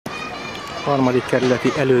Harmadik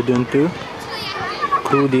kerületi elődöntő,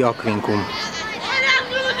 Krúdy-Aquincum.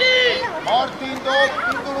 Martin dob,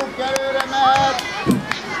 indulunk előre, mehet!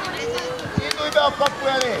 Indulj be a kapu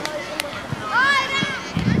elé!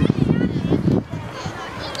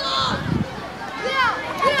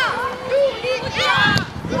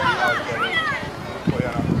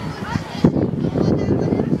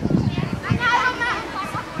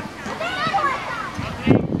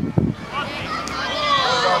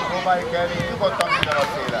 Próbáljuk elvinni, nyugodtan minden a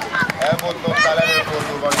szélen. Elbontottál,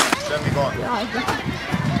 előfordulva, semmi gond.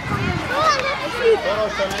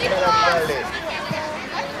 Szorosan ügyelek mellé.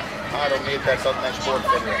 3 métert adnánk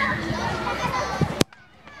sportszerűen.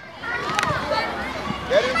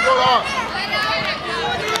 Gyerünk, Roland!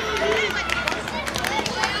 Gyerünk!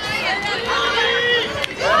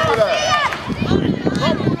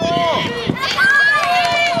 Kapuló!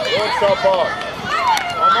 Gyorsabban!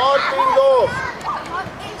 A Martin dob!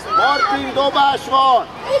 Martin, dobás van!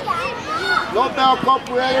 Dob be a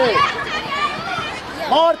kapu elé!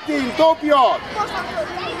 Martin, dobjad!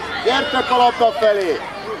 Gyertek a labda felé!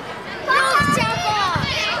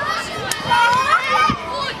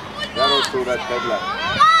 De rosszul vetted le!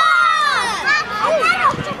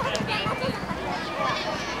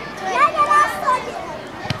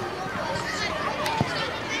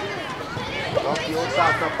 Aki ott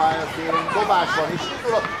állt a pálya szélén, dobás van is,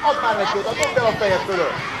 add már neki oda, dobd el a fejed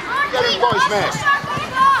fölött! Gyerünk, Bajs, meg!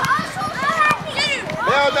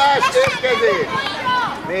 Beadás, érkezés!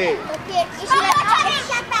 4.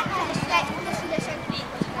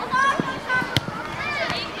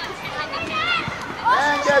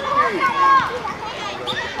 Engedd ki!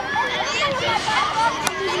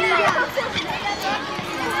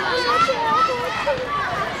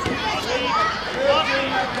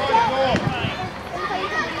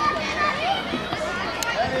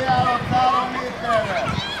 Elé állok 3 méterre!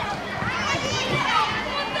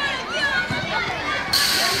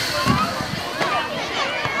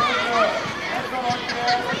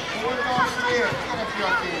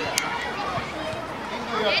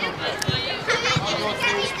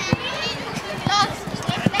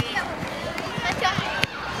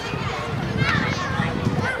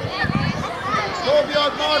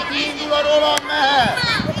 Dobjad, Marti, indul a Roland, mehet!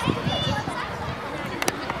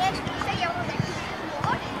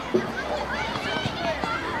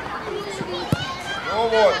 Jó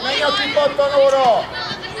volt, menj a kipattanóra!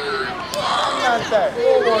 Nem mentek,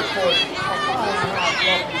 jó volt Ford!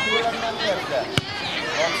 Tőlem nem érte?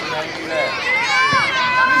 Laci, mennyire?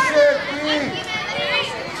 Kísérd ki!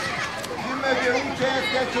 Zsimmögő úgy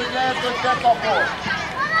helyezkedsz, hogy lehet, hogy te kapod!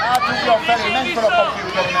 Átugja felé, menj fel a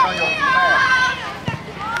papír felé, mert nagyon mehet!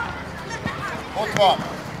 Ott van!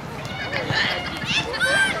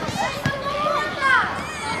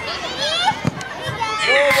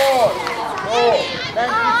 Jó volt! Jó! Nem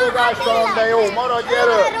kifogástalan, de jó! Maradj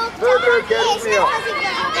elő! Földről kell rúgnia!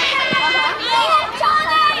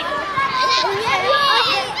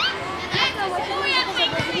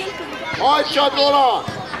 Hajtsad, Roland!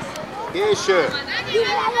 Késő!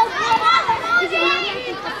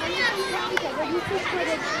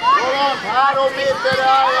 Roland, 3 méterre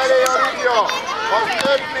áll elé a rúgja! Az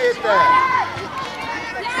 5 méter!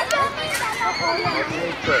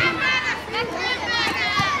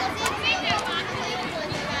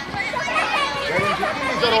 Gyerünk,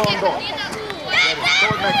 kivíz a Rolandon!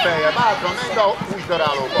 Told meg feljebb, hátra, menj a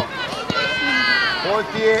húsdarálóba! Hol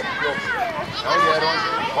tié? Jó. Nehogy elronts.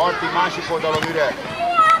 Marti, másik oldalon üres.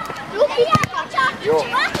 Jó.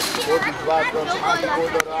 Fordíts váltani, másik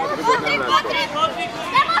oldalra átugod, nem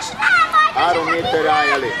lesz. 3 méterre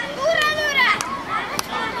állj elé.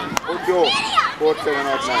 Ott jó. Sportszeren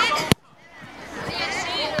adnánk.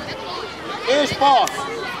 És passz!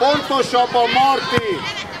 Pontosabban, Marti!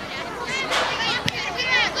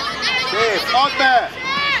 Szép, add be!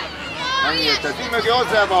 Megnyíltad, így mögé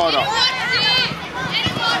hozzá balra!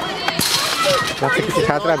 Látszik, kicsit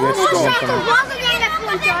hátrább jössz, nem tudom.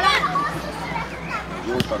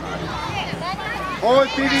 Jó tanács.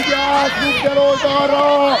 Holti, vigyázz, rúgd el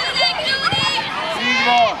oldalra! Így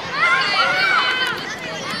van!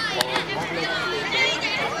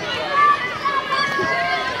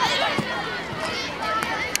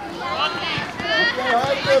 Ha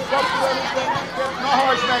egyből kapcsolni kell, na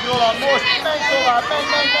hagyd meg, Roland, most menj tovább,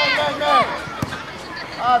 menj!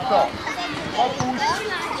 Hátra! Kapus!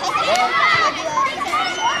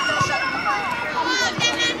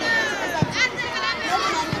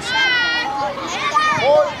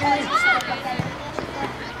 Holti!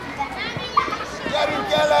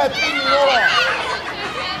 Gyerünk, el lehet vinni, Roland!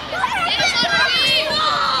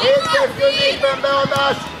 Étkez középen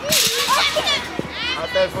beadás! Hát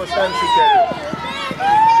Hát ez most nem sikerül.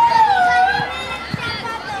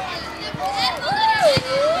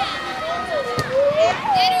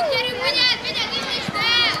 Gyerünk, anyád, megyek, indítsd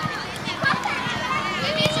el!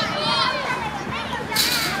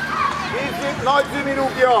 Nagy Zümi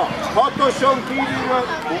rúgja, 6-oson kívülről.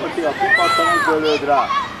 Bolti, a kipattan, úgy bölöd rá.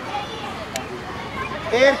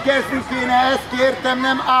 Érkezni kéne, ezt kértem,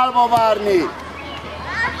 nem állva várni.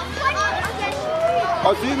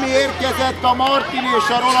 A Zümi érkezett, a Martin és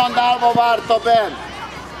a Roland állva várta benn.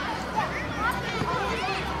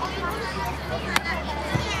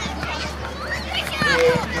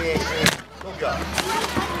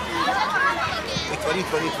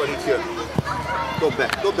 Itt jön.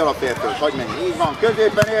 Dobd el a férföld, hagyj menni. Így van,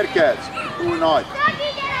 középen érkez. Túl nagy.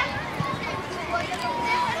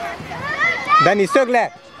 Benni, szög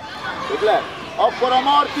le! Szög le. Akkor a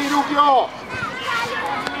Martin rúgja.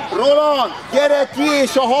 Roland, gyere ki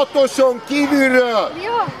és a 6-oson kívülről.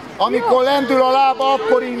 Amikor lendül a lába,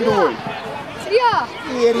 akkor indulj.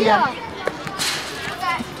 Érjen.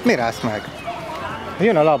 Mi rász meg?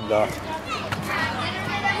 Jön a labda.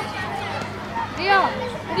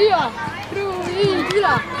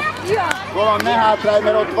 Roland, ne hátrálj,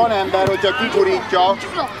 mert ott van ember, hogyha kigurítja.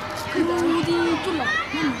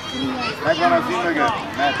 Megvan az így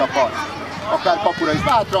mögött, mehet a passz. Akár kapura is,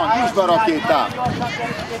 bátran, nyisd be a rakétát.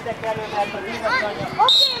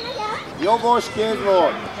 Jogos kéz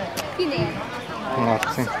volt. Kinél?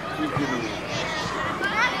 Marci.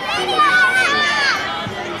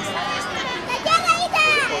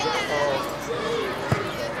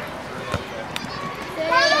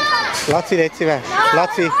 Laci, légy szíves.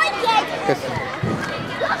 Laci. Köszönöm.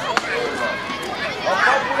 A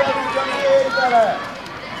kapura rúgja, ne érj bele!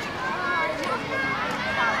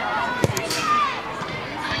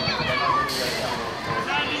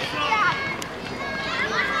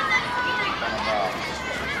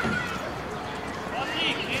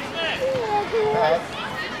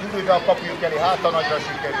 Indulj be a kapujuk elé, hát a nagyra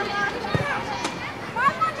sikerül.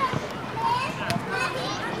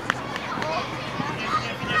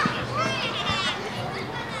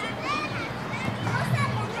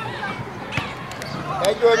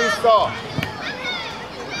 Egyből vissza!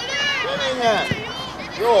 Keményen!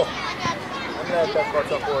 Jó! Nem lehetett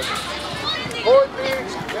kacsakolni.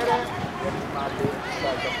 Holdrich, gyere! Máté,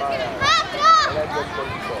 szállt a pályára. A legjobb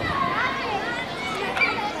pozitív.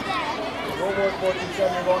 Jó volt Borti,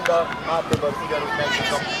 semmi gond, de Mátéban ugyanúgy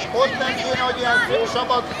megnyugom. Ott nem kéne, hogy ilyen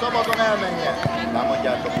szabadon elmenjen.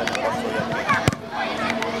 Támadjátok, de nem passzoljatok.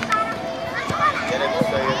 Gyere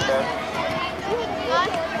visszaérte.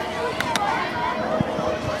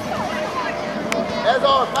 Ez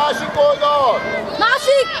az, másik oldal!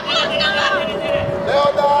 Másik!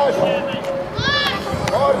 Leadás!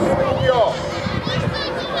 Marci rúgja!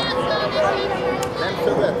 Nem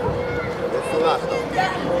szövet? Rosszul láttam.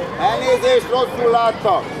 Elnézést, rosszul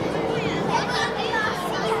láttam.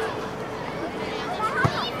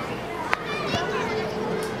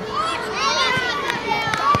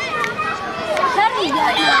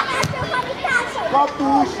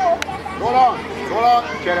 Kaptus!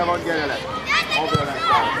 Roland, csere van, gyere le. Magra nem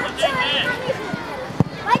száll.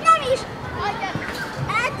 Vagy nem is!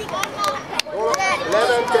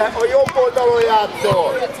 Levente, a jobb oldalon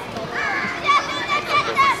játszol.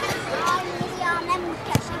 Nem úgy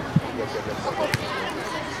kell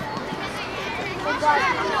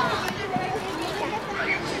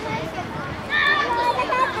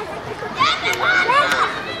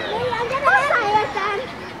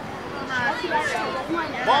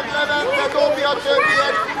Mag Levente dobja a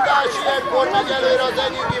többiek, futás ilyenkor megy előre az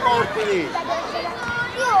enyémi Martini.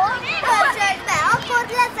 Jó, töltsd be, akkor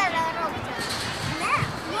leszel a rogcsot. Nem,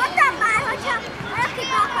 mondtam már, hogyha valaki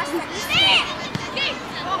akarsz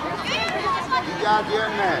Vigyázz,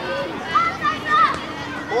 jönnek.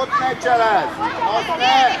 Ott meccseled, azt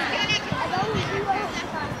ne.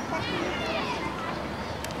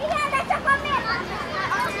 Igen, de csak a miért?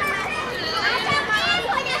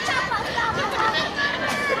 Hogy a csapattal.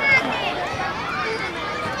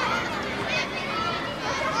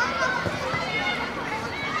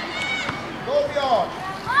 Dobja!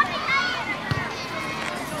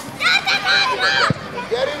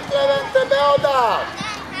 Gyerünk Levente, beadás!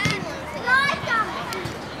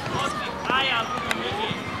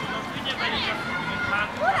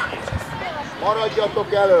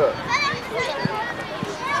 Maradjatok elő!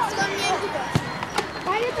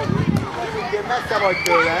 Egyébként messze vagy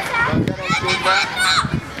tőle, de szerencsében.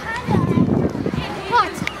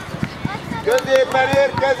 Középen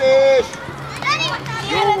érkezés!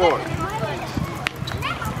 Jó volt!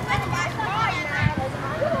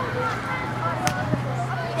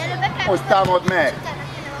 Most támad meg!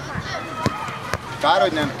 Kár,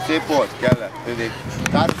 hogy nem, szép volt, kellett, övék.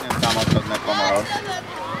 Kár, hogy nem támadtad meg hamarabb.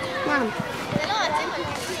 Nem.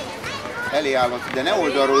 Elé állod, de ne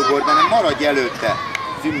oldalról ugorj, hanem maradj előtte.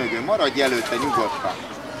 Zümmögő, maradj előtte nyugodtan.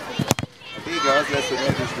 A vége az lesz, hogy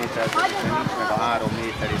megismételtetik, mert nincs meg a 3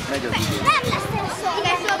 méter, és megy az idő. Nem lesz szó.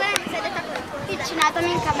 Igen, szóval nem szedett, akkor itt csináltam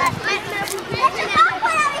inkább, mert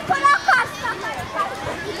akkor, amikor akartam.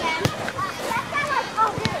 Igen.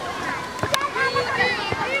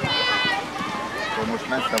 Akkor most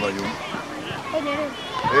messze vagyunk.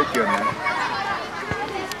 Ők jönnek.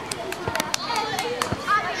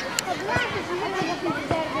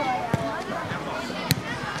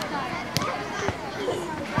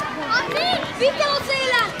 Vitte a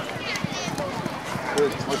szélen!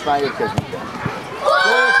 Most már érkezni kell.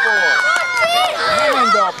 Ne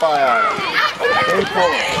menj be a pályára!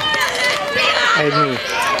 Egy mi.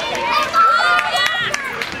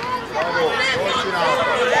 Bravo, jól csináltad!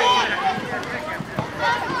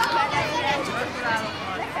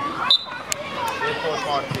 Szép volt,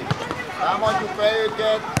 Marci. Támadjuk fel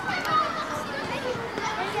őket!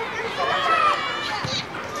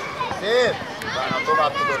 Szép! Utána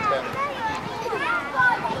tovább tudod tenni.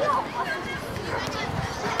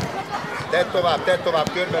 Tedd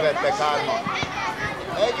tovább, körbevettek 3-an.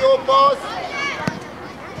 Egy jó passz!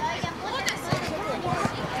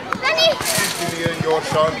 Kicsi jön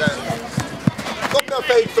gyorsan, de... Dobd a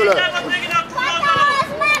fejét fölött!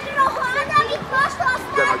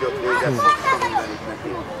 De nagyot végez.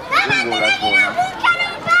 Zungó lett volna.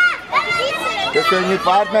 Köszönjük,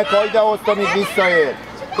 várd meg, hagyd el azt, amíg visszaér.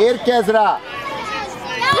 Érkezz rá!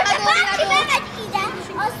 Bárki megy ide,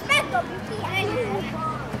 azt megkapjuk ilyen.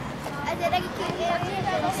 Ezért ez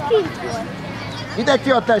kint volt. Ide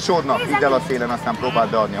ki a tesódnak! Vidd el a szélen, aztán próbáld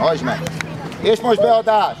beadni. Hajtsd meg! És most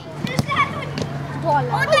beadás!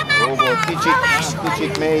 Jó volt,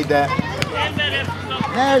 kicsit mély, de...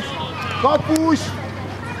 Nes! Kapus!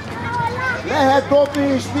 Lehet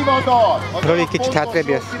dobni is, divatar! Roli, kicsit hátrébb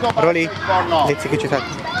jössz. Roli, légy kicsit hát.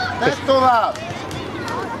 Menj tovább!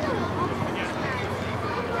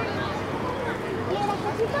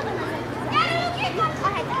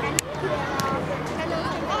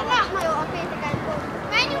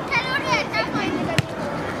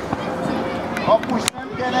 Kapus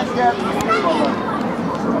nem kell, nem kell visszagadni.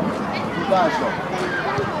 Tudások.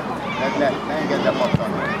 Ne engedd el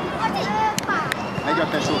pattanni. Megy a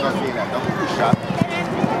tesód az élet, a kukussát.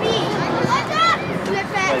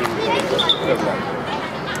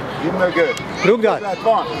 Jön mögött. Rúgdad! Többlet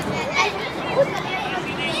van.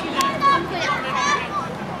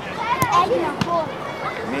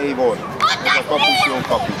 Mély volt. Ez a kapus, jó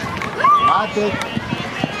kapus. Máté.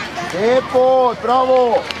 Szép volt,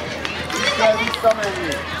 bravo! Kell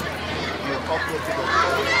visszamenni. Jó, kaput tudok.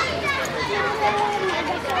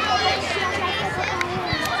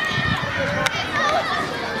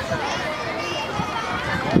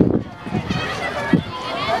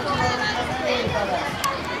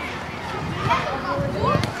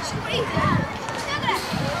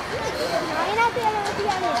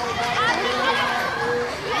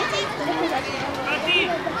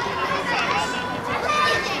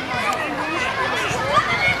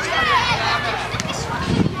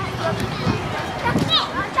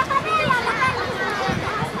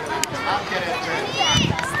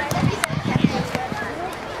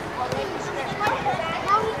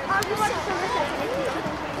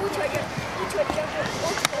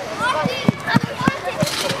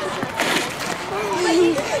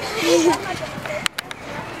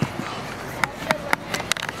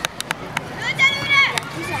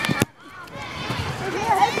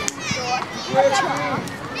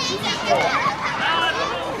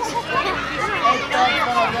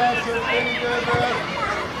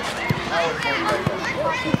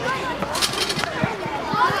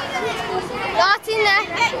 Laci, ne!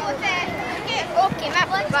 Oké,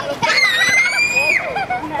 megvan.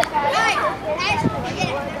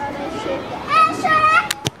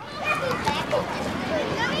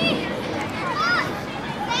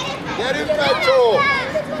 Gyerünk, Lecsó!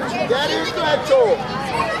 Gyerünk, Lecsó!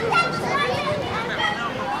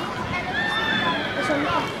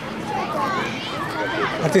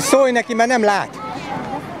 Hát is szólj neki, mert nem lát.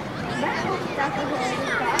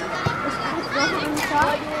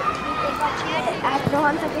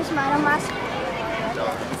 Átrohantak, és már a másik.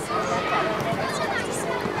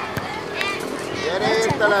 Gyere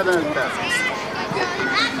érte, Levente!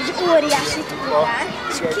 Egy óriási túlán,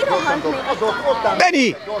 és kirohant még a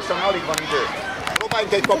Benni! Gyorsan, alig van idő.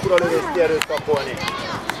 Próbáljunk egy kapura lövést kierőszakkolni.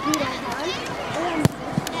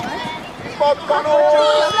 Pattanó!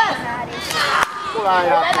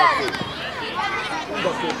 Találják neki.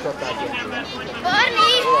 mind a két csatát gyengül.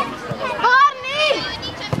 Barni! Barni!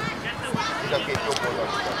 Mind a két jobb oldalt.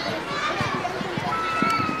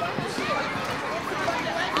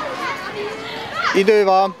 Idő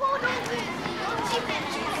van.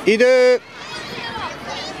 Idő.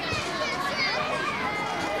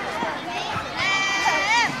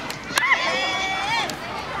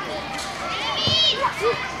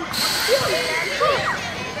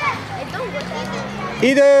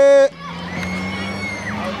 Idő.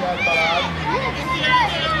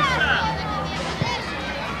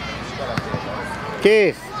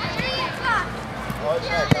 Kész.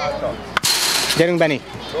 Gyerünk, Benni.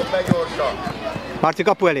 Dob meg gyorsan. Marci,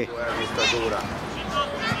 kapu elé. Elviszte az órát.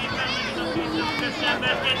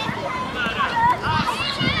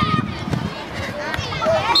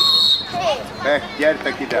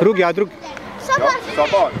 Gyertek ide. Rúgjad, Ja,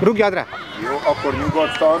 szabad? rúgjad rá. Jó, akkor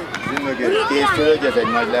nyugodtan, zümmögés készülj, ez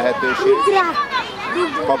egy nagy lehetőség.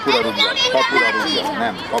 Kapura rúgja.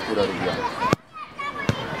 Nem, kapura rúgja.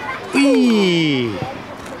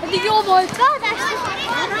 Eddig jó volt.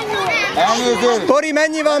 Elnézést! Spori,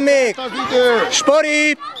 mennyi van még? Az idő!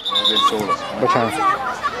 Spori! Ezért szólok. Bocsánat.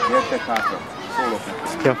 Gyertek hátra. Szólok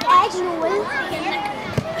neki. Jó. 1-0.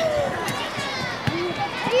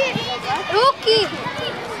 Roki!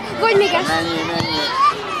 Vagy még ez? Menjél.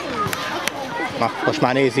 Na, most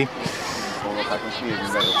már nézi. Szólok, hát most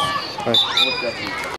nézzünk be. Hogy? Ott lesz.